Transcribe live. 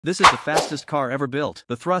This is the fastest car ever built,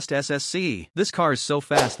 the Thrust SSC. This car is so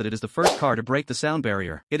fast that it is the first car to break the sound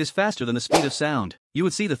barrier. It is faster than the speed of sound. You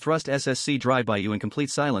would see the Thrust SSC drive by you in complete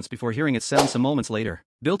silence before hearing its sound some moments later.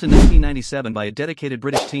 Built in 1997 by a dedicated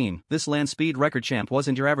British team, this land speed record champ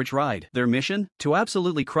wasn't your average ride. Their mission? To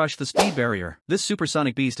absolutely crush the speed barrier. This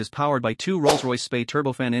supersonic beast is powered by two Rolls-Royce Spey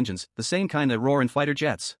turbofan engines, the same kind that roar in fighter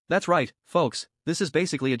jets. That's right, folks, this is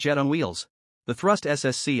basically a jet on wheels. The Thrust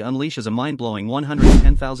SSC unleashes a mind-blowing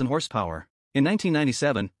 110,000 horsepower. In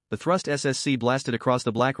 1997, the Thrust SSC blasted across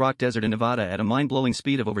the Black Rock Desert in Nevada at a mind-blowing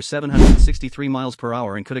speed of over 763 miles per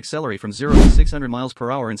hour and could accelerate from 0 to 600 miles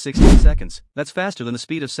per hour in 16 seconds. That's faster than the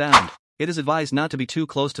speed of sound. It is advised not to be too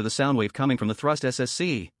close to the sound wave coming from the Thrust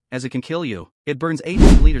SSC, as it can kill you. It burns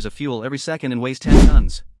 18 liters of fuel every second and weighs 10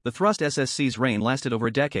 tons. The Thrust SSC's reign lasted over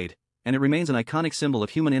a decade, and it remains an iconic symbol of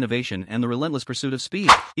human innovation and the relentless pursuit of speed.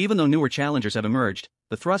 Even though newer challengers have emerged,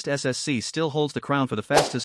 the Thrust SSC still holds the crown for the fastest